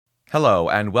Hello,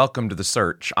 and welcome to The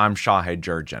Search. I'm Shahid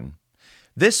Jurjan.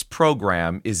 This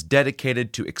program is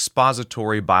dedicated to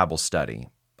expository Bible study.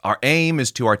 Our aim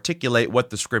is to articulate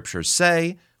what the Scriptures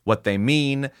say, what they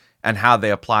mean, and how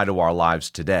they apply to our lives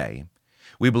today.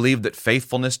 We believe that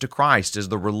faithfulness to Christ is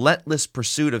the relentless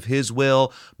pursuit of His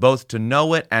will, both to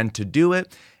know it and to do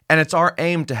it, and it's our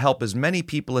aim to help as many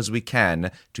people as we can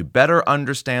to better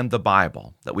understand the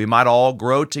Bible, that we might all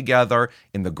grow together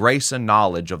in the grace and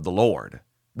knowledge of the Lord.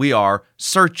 We are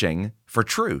searching for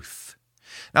truth.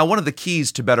 Now, one of the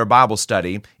keys to better Bible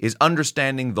study is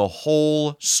understanding the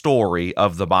whole story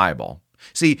of the Bible.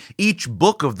 See, each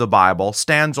book of the Bible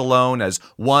stands alone as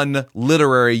one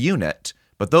literary unit,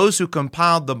 but those who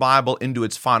compiled the Bible into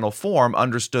its final form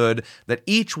understood that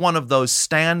each one of those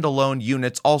standalone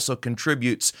units also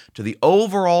contributes to the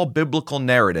overall biblical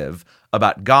narrative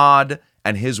about God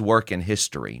and His work in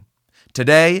history.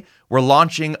 Today, we're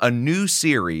launching a new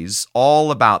series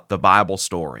all about the Bible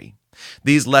story.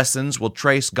 These lessons will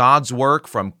trace God's work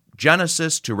from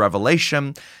Genesis to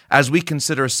Revelation as we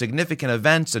consider significant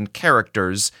events and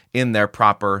characters in their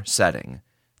proper setting.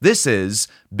 This is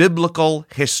biblical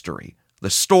history, the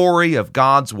story of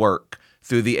God's work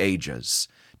through the ages.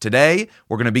 Today,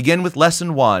 we're going to begin with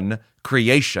Lesson 1,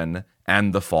 Creation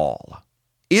and the Fall.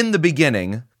 In the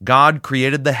beginning, God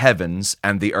created the heavens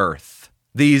and the earth.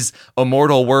 These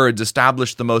immortal words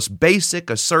establish the most basic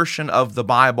assertion of the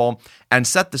Bible and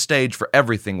set the stage for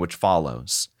everything which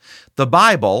follows. The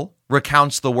Bible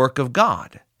recounts the work of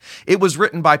God. It was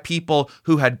written by people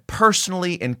who had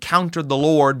personally encountered the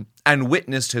Lord and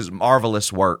witnessed His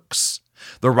marvelous works.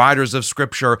 The writers of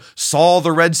Scripture saw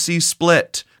the Red Sea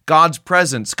split, God's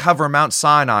presence cover Mount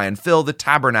Sinai and fill the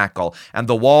tabernacle, and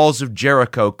the walls of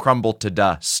Jericho crumble to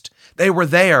dust. They were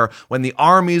there when the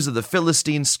armies of the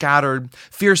Philistines scattered,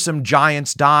 fearsome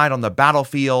giants died on the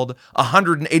battlefield,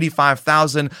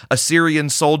 185,000 Assyrian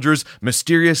soldiers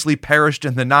mysteriously perished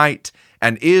in the night,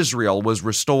 and Israel was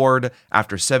restored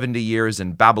after 70 years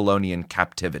in Babylonian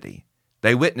captivity.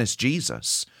 They witnessed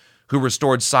Jesus, who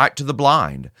restored sight to the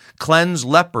blind, cleansed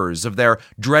lepers of their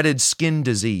dreaded skin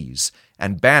disease,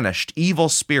 and banished evil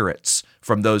spirits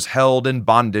from those held in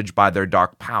bondage by their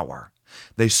dark power.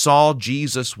 They saw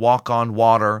Jesus walk on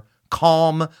water,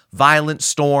 calm violent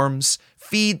storms,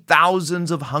 feed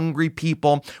thousands of hungry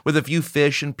people with a few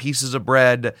fish and pieces of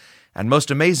bread, and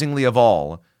most amazingly of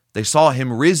all, they saw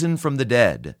Him risen from the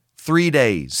dead 3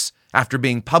 days after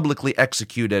being publicly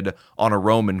executed on a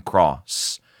Roman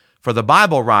cross. For the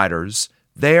Bible writers,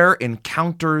 their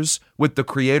encounters with the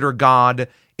Creator God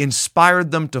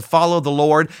inspired them to follow the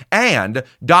Lord and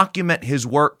document His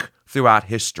work throughout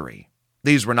history.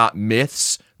 These were not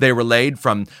myths they relayed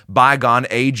from bygone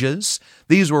ages.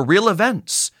 These were real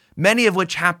events, many of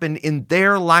which happened in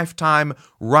their lifetime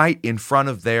right in front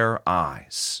of their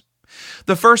eyes.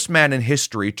 The first man in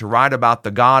history to write about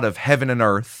the God of heaven and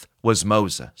earth was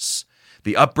Moses.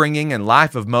 The upbringing and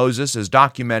life of Moses is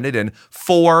documented in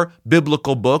 4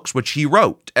 biblical books which he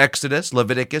wrote: Exodus,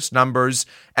 Leviticus, Numbers,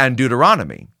 and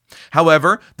Deuteronomy.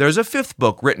 However, there's a 5th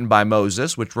book written by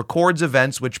Moses which records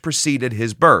events which preceded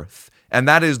his birth, and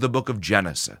that is the book of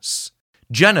Genesis.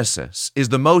 Genesis is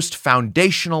the most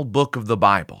foundational book of the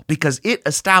Bible because it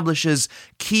establishes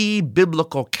key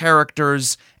biblical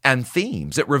characters and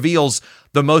themes. It reveals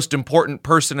the most important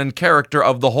person and character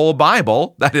of the whole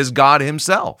Bible, that is God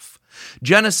Himself.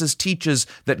 Genesis teaches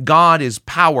that God is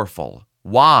powerful,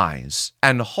 wise,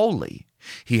 and holy.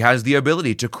 He has the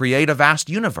ability to create a vast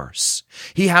universe.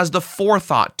 He has the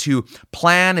forethought to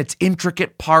plan its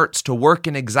intricate parts to work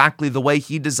in exactly the way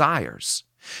He desires.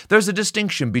 There's a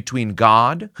distinction between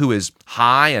God, who is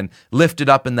high and lifted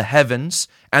up in the heavens,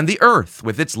 and the earth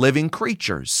with its living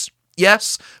creatures.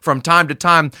 Yes, from time to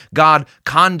time, God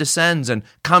condescends and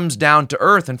comes down to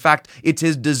earth. In fact, it's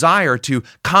His desire to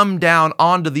come down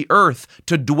onto the earth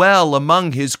to dwell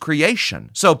among His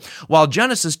creation. So, while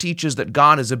Genesis teaches that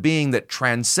God is a being that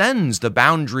transcends the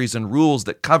boundaries and rules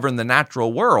that govern the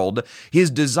natural world, His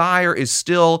desire is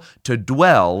still to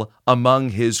dwell among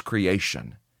His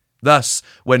creation. Thus,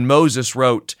 when Moses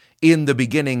wrote, "In the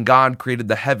beginning, God created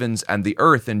the heavens and the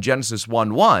earth" in Genesis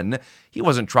 1:1, he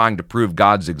wasn't trying to prove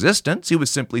God's existence. He was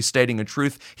simply stating a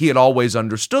truth he had always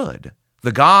understood.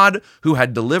 The God who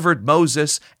had delivered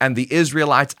Moses and the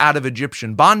Israelites out of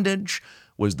Egyptian bondage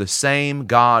was the same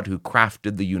God who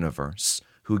crafted the universe,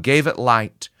 who gave it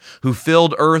light, who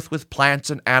filled earth with plants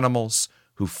and animals,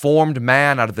 who formed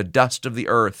man out of the dust of the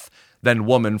earth, then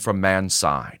woman from man's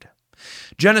side.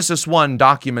 Genesis 1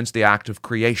 documents the act of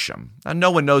creation. And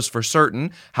no one knows for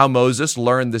certain how Moses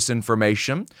learned this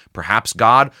information. Perhaps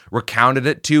God recounted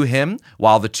it to him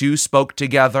while the two spoke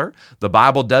together. The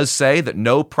Bible does say that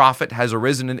no prophet has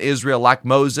arisen in Israel like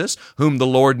Moses, whom the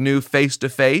Lord knew face to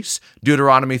face,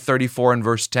 Deuteronomy 34 and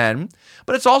verse 10.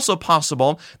 But it's also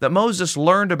possible that Moses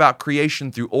learned about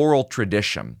creation through oral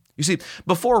tradition. You see,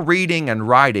 before reading and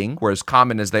writing were as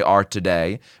common as they are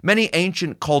today, many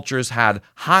ancient cultures had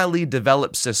highly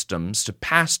developed systems to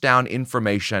pass down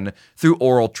information through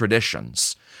oral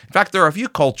traditions. In fact, there are a few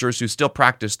cultures who still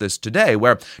practice this today,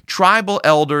 where tribal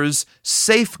elders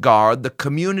safeguard the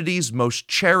community's most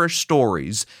cherished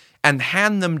stories and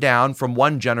hand them down from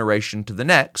one generation to the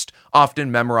next,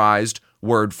 often memorized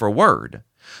word for word.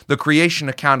 The creation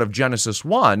account of Genesis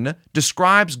 1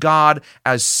 describes God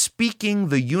as speaking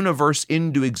the universe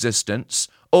into existence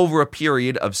over a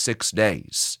period of 6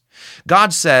 days.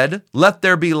 God said, "Let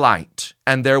there be light,"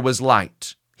 and there was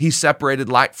light. He separated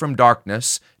light from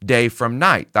darkness, day from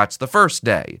night. That's the first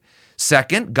day.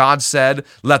 Second, God said,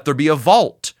 "Let there be a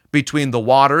vault between the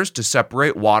waters to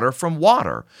separate water from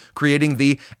water," creating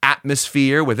the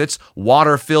atmosphere with its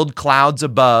water-filled clouds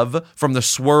above from the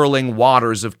swirling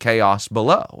waters of chaos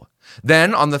below.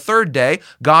 Then, on the third day,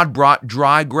 God brought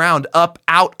dry ground up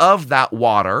out of that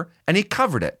water, and he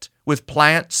covered it with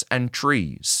plants and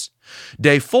trees.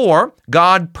 Day 4,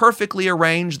 God perfectly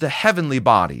arranged the heavenly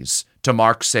bodies to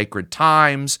mark sacred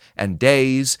times and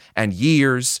days and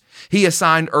years. He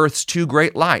assigned Earth's 2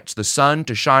 great lights, the sun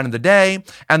to shine in the day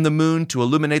and the moon to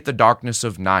illuminate the darkness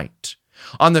of night.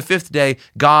 On the 5th day,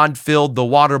 God filled the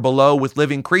water below with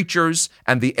living creatures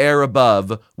and the air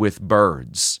above with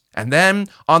birds. And then,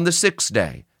 on the 6th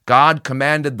day, God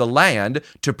commanded the land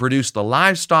to produce the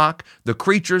livestock, the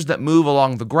creatures that move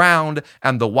along the ground,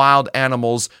 and the wild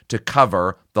animals to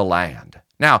cover the land.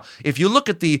 Now, if you look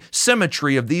at the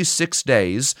symmetry of these 6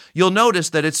 days, you'll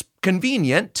notice that it's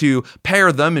convenient to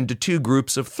pair them into 2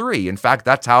 groups of 3. In fact,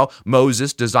 that's how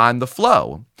Moses designed the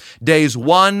flow. Days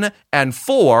 1 and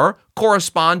 4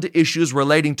 correspond to issues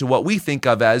relating to what we think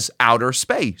of as outer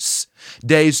space.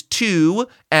 Days 2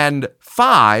 and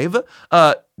 5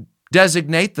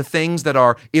 designate the things that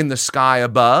are in the sky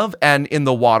above and in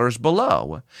the waters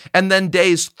below. And then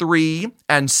days 3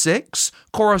 and 6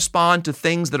 correspond to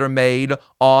things that are made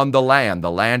on the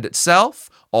land itself,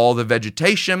 all the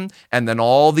vegetation, and then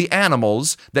all the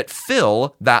animals that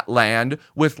fill that land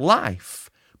with life.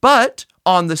 But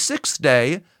on the 6th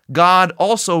day, God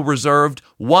also reserved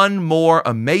one more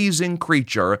amazing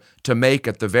creature to make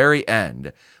at the very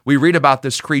end. We read about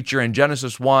this creature in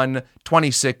Genesis 1,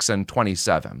 26 and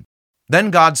 27. Then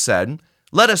God said,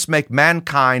 "Let us make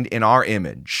mankind in our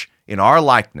image, in our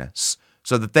likeness,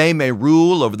 so that they may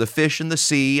rule over the fish in the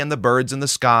sea and the birds in the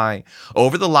sky,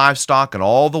 over the livestock and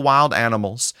all the wild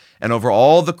animals, and over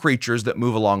all the creatures that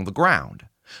move along the ground."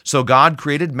 So God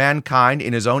created mankind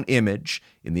in his own image.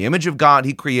 In the image of God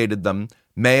he created them,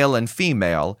 male and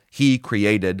female he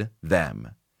created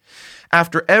them.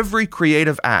 After every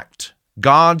creative act,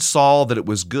 God saw that it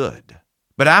was good.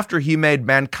 But after he made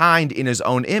mankind in his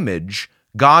own image,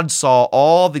 God saw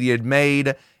all that he had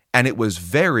made, and it was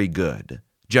very good.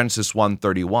 Genesis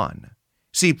 1:31.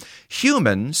 See,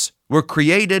 humans were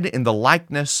created in the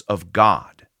likeness of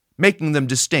God, making them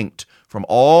distinct from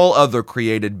all other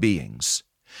created beings.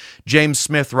 James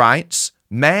Smith writes,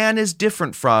 "Man is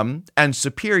different from and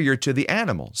superior to the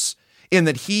animals, in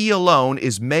that he alone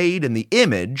is made in the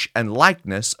image and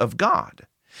likeness of God."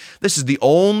 This is the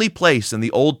only place in the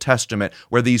Old Testament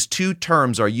where these 2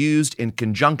 terms are used in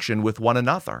conjunction with one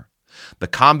another. The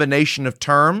combination of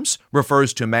terms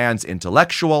refers to man's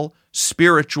intellectual,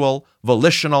 spiritual,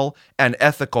 volitional, and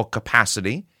ethical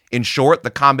capacity. In short,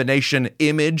 the combination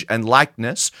image and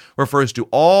likeness refers to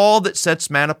all that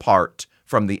sets man apart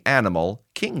from the animal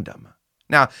kingdom.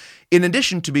 Now, in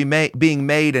addition to being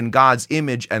made in God's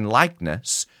image and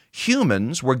likeness,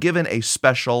 humans were given a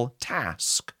special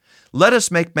task. Let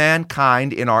us make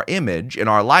mankind in our image, in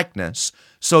our likeness,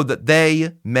 so that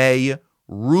they may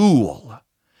rule.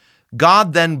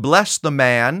 God then blessed the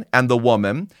man and the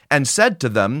woman and said to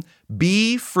them,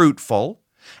 "Be fruitful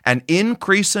and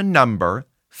increase in number,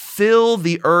 fill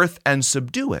the earth and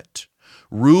subdue it.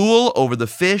 Rule over the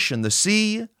fish in the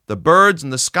sea, the birds in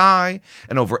the sky,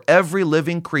 and over every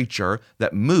living creature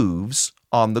that moves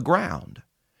on the ground."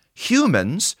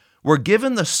 Humans were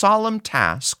given the solemn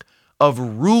task of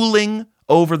ruling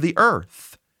over the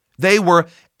earth. They were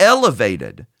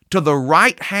elevated to the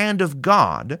right hand of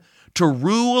God to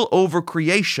rule over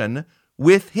creation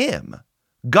with him.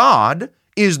 God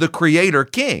is the creator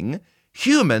king,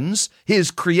 humans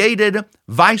his created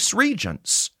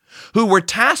vice-regents. who were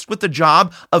tasked with the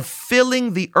job of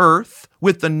filling the earth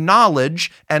with the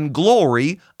knowledge and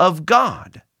glory of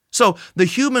God. So the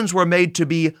humans were made to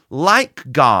be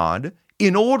like God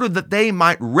in order that they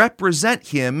might represent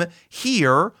him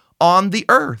here on the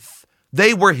earth.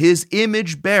 They were his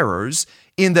image bearers,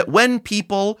 in that when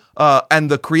people and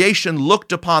the creation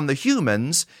looked upon the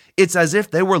humans, it's as if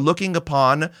they were looking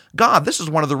upon God. This is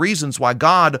one of the reasons why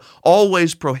God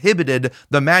always prohibited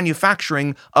the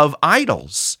manufacturing of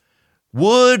idols.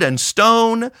 Wood and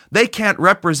stone, they can't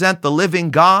represent the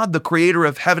living God, the creator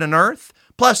of heaven and earth.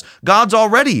 Plus, God's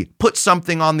already put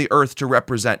something on the earth to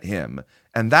represent him,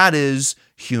 and that is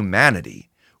humanity.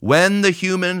 When the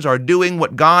humans are doing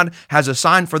what God has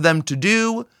assigned for them to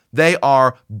do, they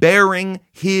are bearing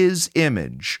his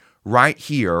image right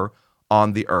here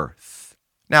on the earth.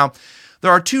 Now,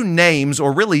 there are two names,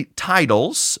 or really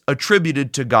titles,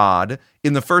 attributed to God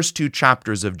in the first two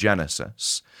chapters of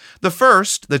Genesis. The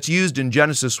first, that's used in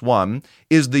Genesis 1,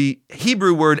 is the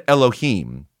Hebrew word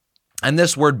Elohim. And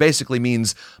this word basically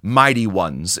means mighty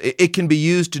ones. It can be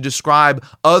used to describe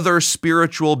other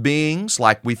spiritual beings,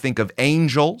 like we think of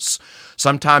angels.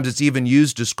 Sometimes it's even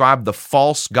used to describe the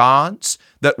false gods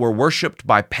that were worshipped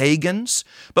by pagans.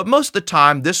 But most of the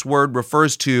time, this word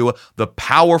refers to the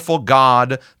powerful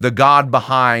God, the God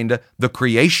behind the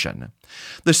creation.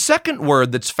 The second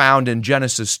word that's found in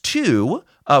Genesis 2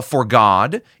 for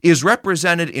God is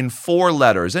represented in 4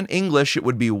 letters. In English, it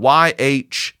would be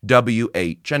YHWH,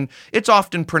 and it's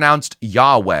often pronounced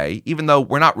Yahweh, even though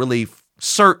we're not really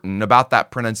certain about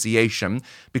that pronunciation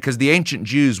because the ancient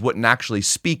Jews wouldn't actually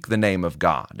speak the name of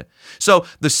God. So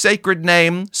the sacred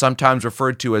name, sometimes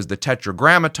referred to as the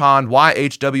Tetragrammaton,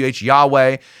 YHWH,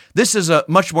 Yahweh, this is a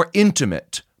much more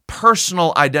intimate,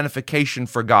 personal identification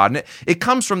for God. And it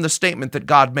comes from the statement that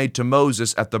God made to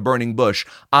Moses at the burning bush,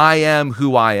 I am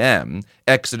who I am,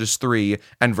 Exodus 3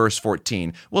 and verse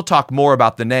 14. We'll talk more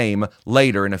about the name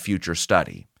later in a future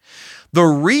study. The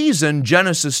reason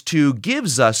Genesis 2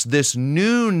 gives us this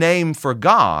new name for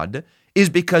God is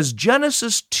because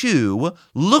Genesis 2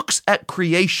 looks at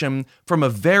creation from a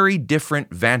very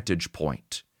different vantage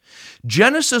point.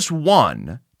 Genesis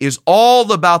 1 is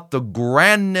all about the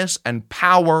grandness and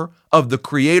power of the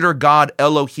Creator God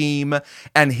Elohim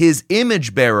and his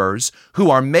image bearers who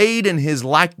are made in his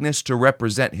likeness to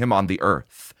represent him on the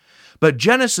earth. But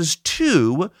Genesis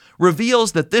 2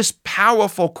 reveals that this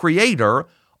powerful Creator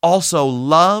also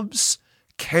loves,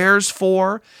 cares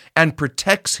for, and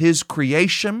protects his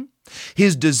creation.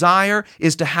 His desire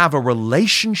is to have a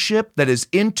relationship that is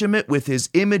intimate with his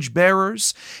image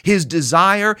bearers. His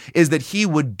desire is that he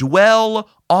would dwell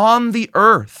on the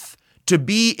earth to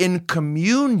be in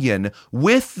communion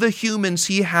with the humans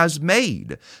he has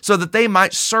made, so that they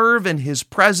might serve in his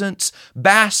presence,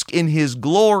 bask in his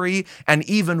glory, and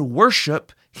even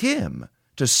worship him,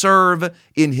 to serve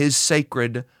in his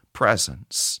sacred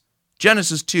presence.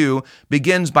 Genesis 2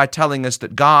 begins by telling us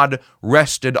that God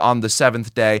rested on the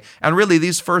seventh day, and really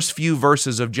these first few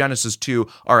verses of Genesis 2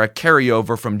 are a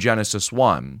carryover from Genesis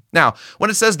 1. Now,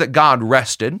 when it says that God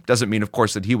rested, doesn't mean, of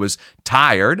course, that he was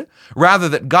tired, rather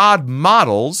that God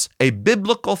models a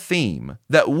biblical theme,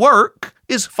 that work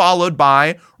is followed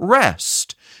by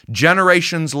rest.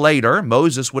 Generations later,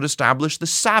 Moses would establish the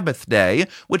Sabbath day,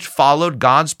 which followed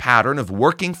God's pattern of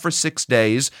working for 6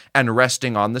 days and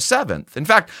resting on the seventh. In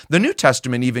fact, the New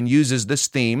Testament even uses this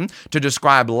theme to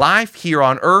describe life here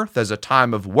on earth as a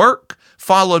time of work,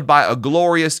 followed by a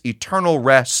glorious eternal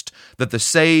rest that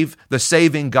the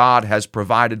saving God has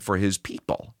provided for his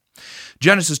people.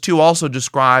 Genesis 2 also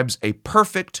describes a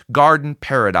perfect garden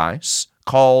paradise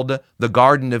called the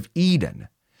Garden of Eden.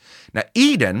 Now,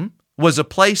 Eden was a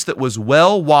place that was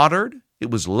well watered,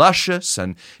 it was luscious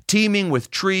and teeming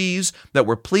with trees that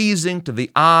were pleasing to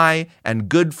the eye and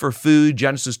good for food,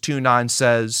 Genesis 2:9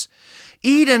 says.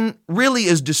 Eden really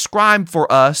is described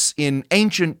for us in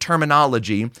ancient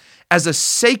terminology as a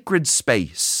sacred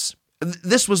space.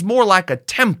 This was more like a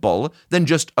temple than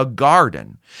just a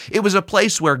garden. It was a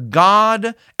place where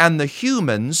God and the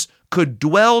humans could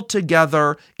dwell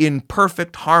together in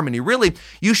perfect harmony. Really,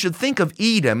 you should think of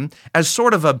Eden as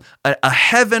sort of a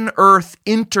heaven-earth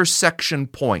intersection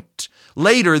point.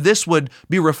 Later, this would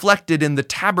be reflected in the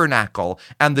tabernacle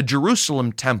and the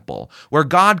Jerusalem temple, where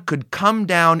God could come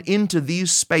down into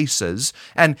these spaces,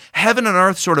 and heaven and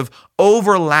earth sort of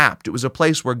overlapped. It was a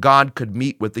place where God could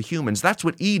meet with the humans. That's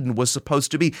what Eden was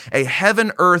supposed to be, a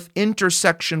heaven-earth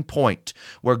intersection point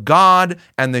where God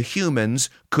and the humans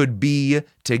could be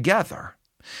together.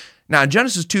 Now, in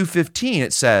Genesis 2:15,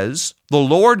 it says, "The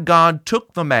Lord God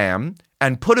took the man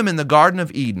and put him in the Garden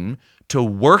of Eden to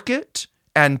work it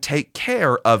and take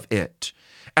care of it.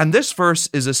 And this verse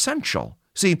is essential.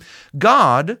 See,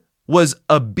 God was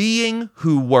a being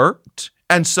who worked,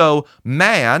 and so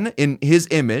man in his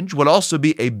image would also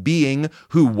be a being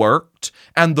who worked,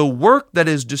 and the work that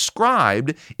is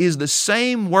described is the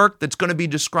same work that's going to be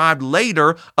described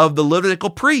later of the Levitical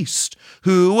priest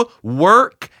who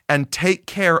work and take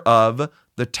care of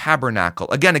the tabernacle.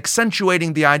 Again,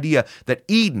 accentuating the idea that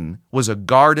Eden was a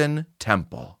garden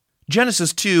temple.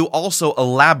 Genesis 2 also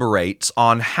elaborates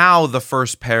on how the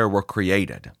first pair were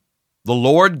created. The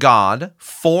Lord God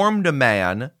formed a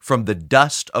man from the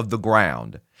dust of the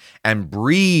ground and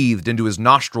breathed into his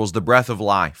nostrils the breath of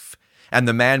life, and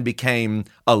the man became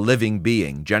a living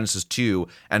being. Genesis 2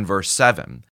 and verse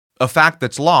 7. A fact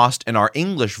that's lost in our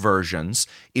English versions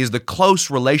is the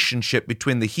close relationship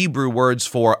between the Hebrew words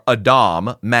for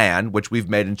Adam, man, which we've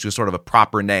made into sort of a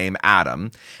proper name,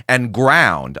 Adam, and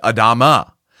ground,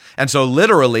 Adamah. And so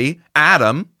literally,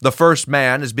 Adam, the first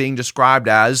man, is being described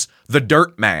as the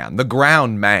dirt man, the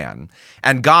ground man.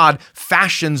 And God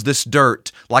fashions this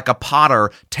dirt like a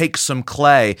potter takes some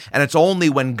clay, and it's only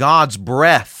when God's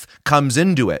breath comes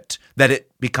into it that it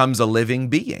becomes a living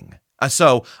being.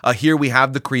 So here we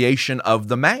have the creation of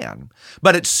the man.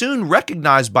 But it's soon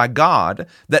recognized by God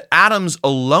that Adam's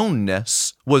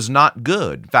aloneness was not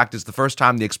good. In fact, it's the first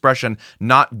time the expression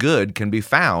not good can be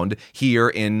found here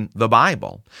in the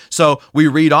Bible. So we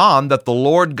read on that the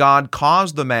Lord God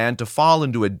caused the man to fall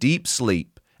into a deep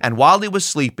sleep. And while he was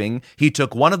sleeping, he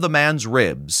took one of the man's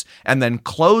ribs and then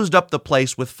closed up the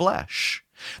place with flesh.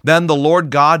 Then the Lord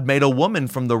God made a woman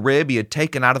from the rib he had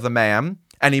taken out of the man,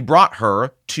 and he brought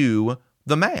her to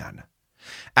the man.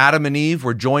 Adam and Eve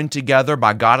were joined together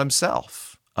by God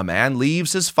himself. A man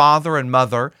leaves his father and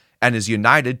mother and is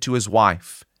united to his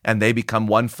wife, and they become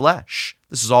one flesh.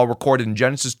 This is all recorded in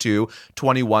Genesis 2,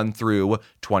 21 through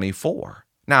 24.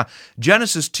 Now,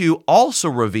 Genesis 2 also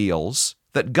reveals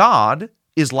that God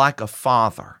is like a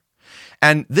father.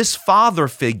 And this father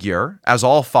figure, as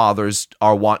all fathers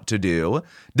are wont to do,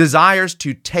 desires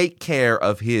to take care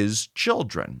of his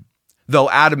children. Though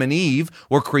Adam and Eve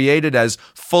were created as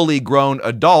fully grown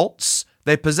adults,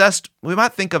 they possessed, we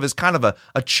might think of as kind of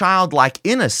a childlike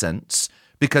innocence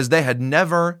because they had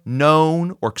never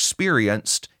known or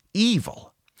experienced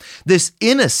evil. This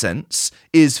innocence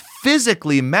is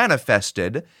physically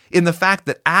manifested in the fact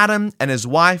that Adam and his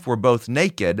wife were both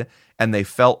naked and they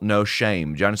felt no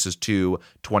shame. Genesis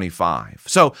 2:25.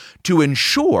 So to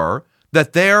ensure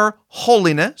that their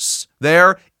holiness,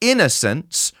 their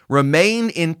innocence remained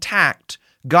intact,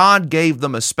 God gave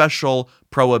them a special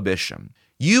prohibition.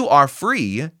 You are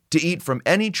free to eat from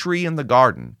any tree in the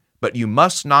garden, but you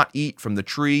must not eat from the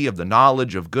tree of the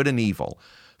knowledge of good and evil.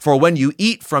 For when you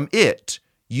eat from it,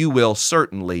 you will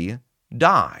certainly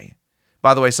die.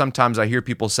 By the way, sometimes I hear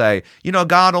people say,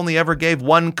 God only ever gave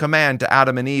one command to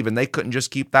Adam and Eve, and they couldn't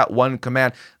just keep that one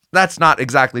command. That's not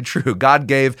exactly true. God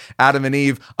gave Adam and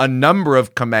Eve a number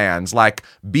of commands like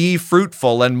be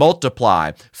fruitful and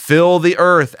multiply, fill the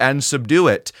earth and subdue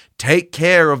it, take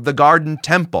care of the garden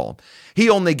temple. He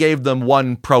only gave them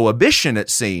one prohibition, it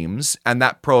seems, and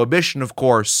that prohibition, of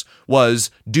course,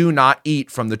 was do not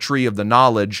eat from the tree of the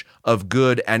knowledge of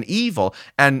good and evil.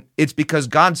 And it's because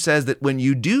God says that when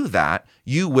you do that,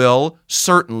 you will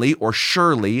certainly or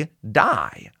surely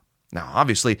die. Now,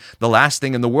 obviously, the last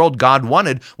thing in the world God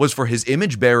wanted was for his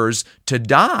image bearers to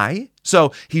die.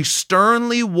 So he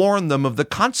sternly warned them of the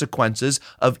consequences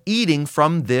of eating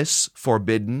from this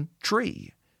forbidden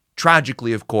tree.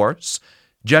 Tragically, of course,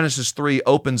 Genesis 3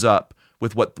 opens up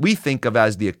with what we think of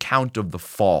as the account of the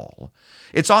fall.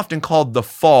 It's often called the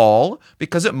fall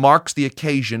because it marks the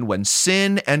occasion when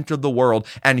sin entered the world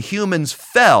and humans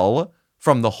fell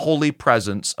from the holy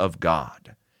presence of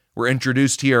God. We're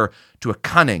introduced here to a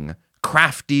cunning,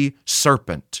 crafty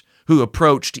serpent who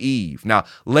approached Eve. Now,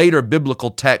 later biblical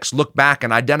texts look back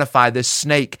and identify this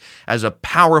snake as a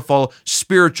powerful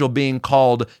spiritual being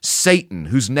called Satan,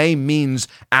 whose name means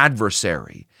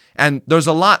adversary. And there's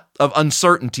a lot of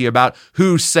uncertainty about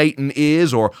who Satan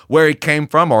is or where he came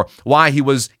from or why he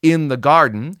was in the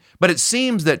garden. But it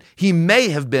seems that he may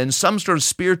have been some sort of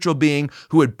spiritual being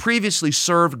who had previously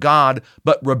served God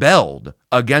but rebelled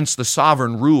against the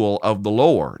sovereign rule of the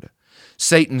Lord.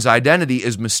 Satan's identity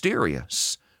is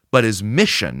mysterious, but his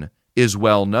mission is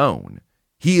well known.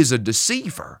 He is a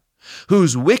deceiver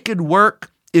whose wicked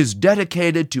work is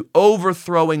dedicated to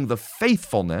overthrowing the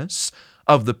faithfulness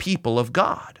of the people of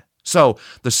God. So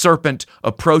the serpent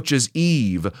approaches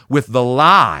Eve with the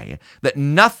lie that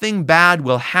nothing bad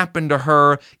will happen to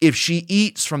her if she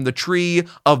eats from the tree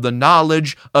of the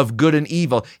knowledge of good and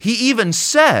evil. He even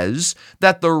says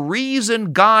that the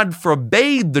reason God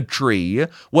forbade the tree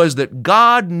was that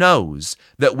God knows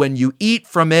that when you eat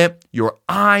from it, your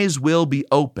eyes will be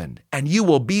opened and you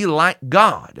will be like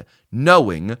God,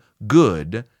 knowing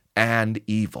good and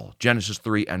evil. Genesis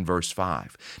 3 and verse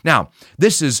 5. Now,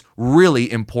 this is really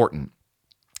important.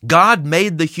 God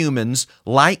made the humans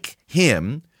like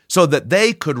him so that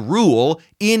they could rule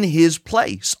in his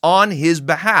place, on his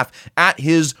behalf, at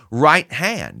his right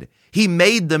hand. He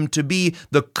made them to be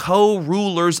the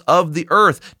co-rulers of the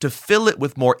earth, to fill it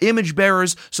with more image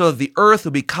bearers so that the earth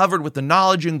would be covered with the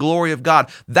knowledge and glory of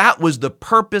God. That was the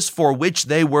purpose for which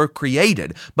they were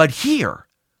created. But here,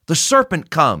 the serpent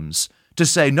comes to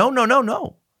say,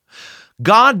 no.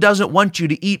 God doesn't want you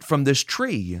to eat from this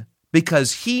tree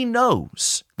because he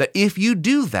knows that if you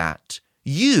do that,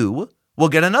 you will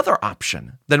get another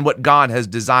option than what God has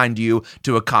designed you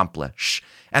to accomplish.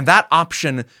 And that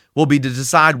option will be to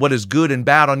decide what is good and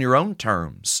bad on your own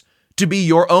terms, to be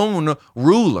your own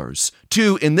rulers,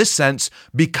 to, in this sense,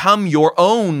 become your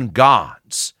own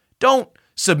gods. Don't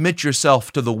submit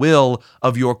yourself to the will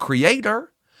of your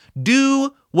Creator.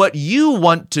 Do what you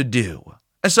want to do.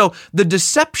 And so the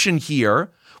deception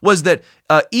here was that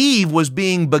Eve was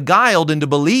being beguiled into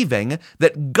believing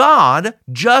that God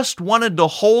just wanted to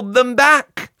hold them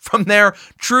back from their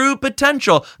true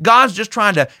potential. God's just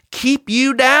trying to keep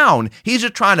you down. He's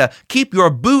just trying to keep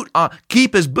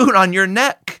his boot on your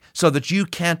neck so that you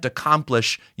can't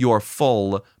accomplish your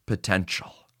full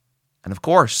potential. And of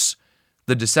course,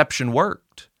 the deception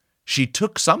worked. She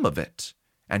took some of it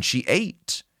and she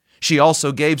ate. She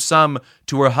also gave some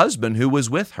to her husband who was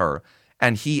with her,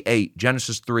 and he ate.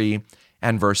 Genesis 3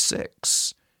 and verse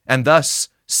 6. And thus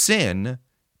sin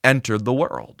entered the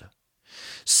world.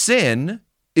 Sin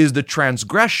is the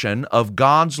transgression of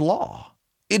God's law.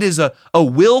 It is a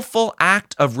willful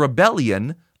act of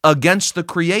rebellion against the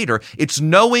Creator. It's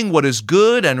knowing what is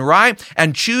good and right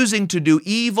and choosing to do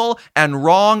evil and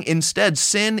wrong instead.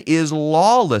 Sin is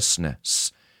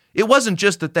lawlessness. It wasn't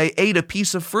just that they ate a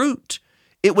piece of fruit.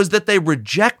 It was that they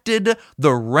rejected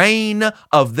the reign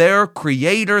of their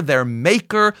Creator, their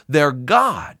Maker, their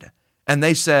God. And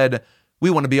they said,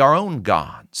 we want to be our own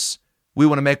gods. We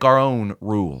want to make our own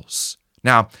rules.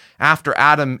 Now, after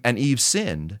Adam and Eve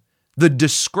sinned, the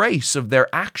disgrace of their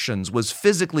actions was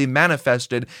physically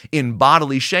manifested in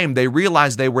bodily shame. They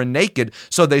realized they were naked,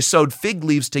 so they sewed fig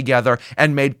leaves together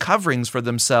and made coverings for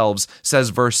themselves, says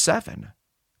verse 7.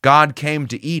 God came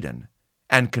to Eden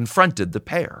and confronted the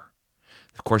pair.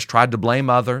 Of course, tried to blame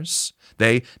others.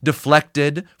 They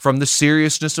deflected from the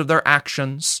seriousness of their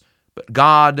actions, but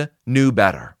God knew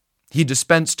better. He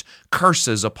dispensed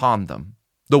curses upon them.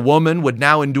 The woman would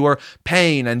now endure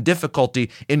pain and difficulty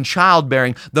in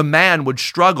childbearing. The man would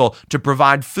struggle to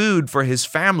provide food for his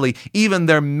family. Even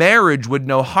their marriage would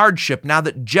know hardship now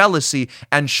that jealousy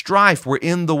and strife were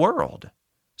in the world.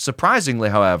 Surprisingly,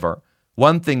 however,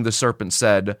 one thing the serpent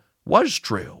said was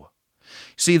true.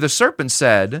 See, the serpent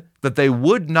said that they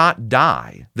would not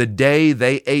die the day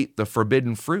they ate the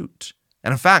forbidden fruit.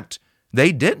 And in fact,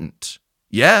 they didn't.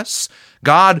 Yes,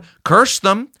 God cursed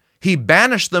them. He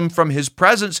banished them from his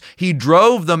presence. He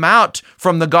drove them out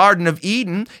from the Garden of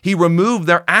Eden. He removed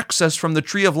their access from the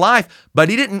tree of life, but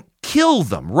he didn't kill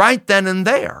them right then and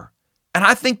there. And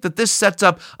I think that this sets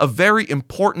up a very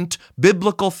important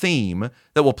biblical theme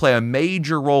that will play a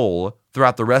major role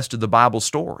throughout the rest of the Bible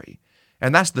story.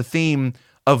 And that's the theme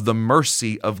of the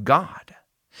mercy of God.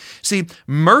 See,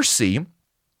 mercy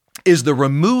is the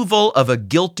removal of a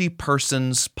guilty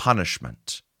person's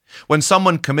punishment. When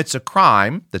someone commits a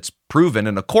crime that's proven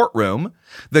in a courtroom,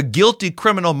 the guilty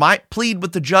criminal might plead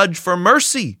with the judge for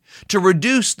mercy to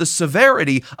reduce the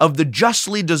severity of the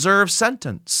justly deserved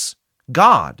sentence.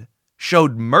 God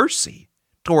showed mercy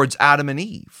towards Adam and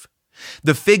Eve.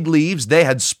 The fig leaves they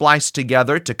had spliced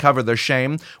together to cover their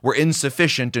shame were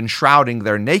insufficient in shrouding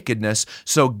their nakedness,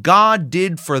 so God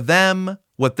did for them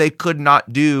what they could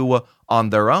not do on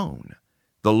their own.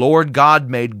 The Lord God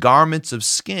made garments of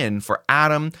skin for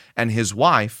Adam and his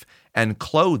wife and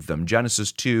clothed them,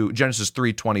 Genesis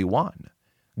 3:21.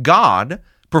 God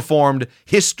performed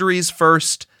history's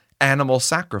first animal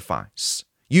sacrifice,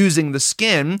 using the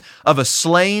skin of a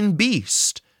slain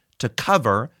beast to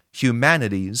cover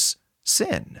humanity's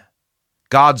sin.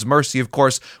 God's mercy, of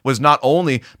course, was not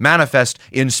only manifest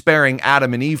in sparing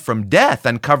Adam and Eve from death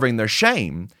and covering their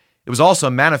shame, it was also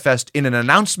manifest in an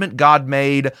announcement God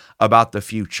made about the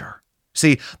future.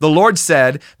 See, the Lord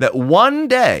said that one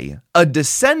day a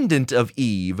descendant of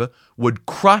Eve would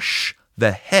crush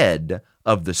the head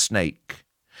of the snake.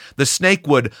 The snake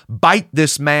would bite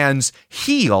this man's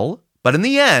heel, but in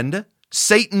the end,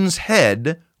 Satan's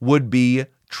head would be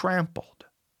trampled.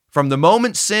 From the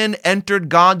moment sin entered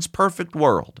God's perfect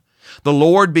world, the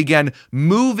Lord began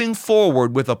moving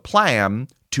forward with a plan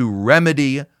to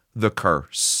remedy the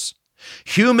curse.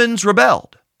 Humans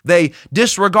rebelled. They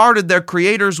disregarded their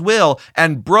Creator's will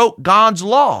and broke God's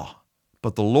law.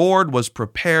 But the Lord was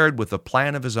prepared with a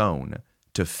plan of His own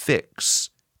to fix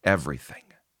everything.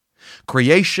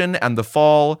 Creation and the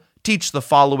fall teach the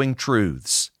following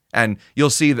truths. And you'll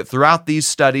see that throughout these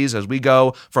studies, as we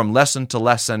go from lesson to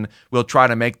lesson, we'll try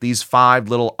to make these 5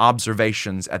 little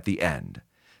observations at the end.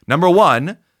 Number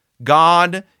 1,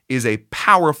 God is a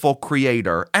powerful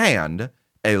creator and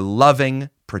a loving,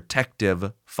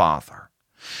 protective Father.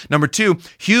 Number 2,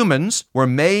 humans were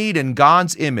made in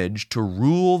God's image to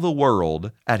rule the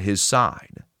world at His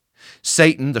side.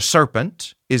 Satan, the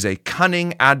serpent, is a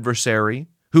cunning adversary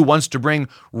who wants to bring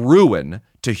ruin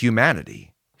to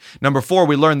humanity. Number 4,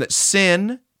 we learn that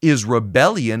sin is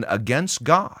rebellion against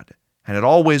God, and it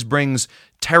always brings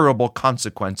terrible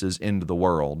consequences into the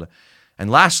world.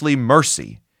 And lastly,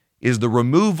 mercy is the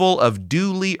removal of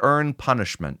duly earned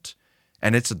punishment,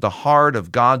 and it's at the heart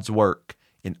of God's work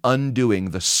in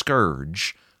undoing the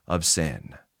scourge of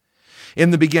sin.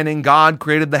 In the beginning, God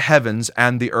created the heavens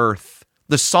and the earth.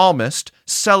 The psalmist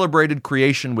celebrated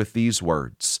creation with these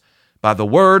words, "By the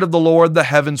word of the Lord the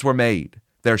heavens were made,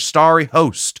 their starry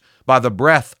host by the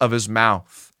breath of His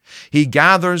mouth. He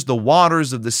gathers the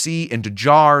waters of the sea into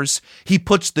jars. He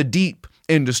puts the deep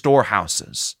into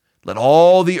storehouses. Let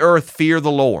all the earth fear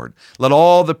the Lord. Let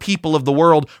all the people of the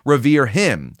world revere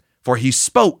Him. For He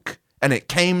spoke, and it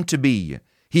came to be.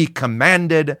 He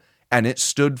commanded, and it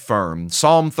stood firm."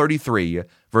 Psalm 33,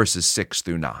 verses 6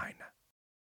 through 9.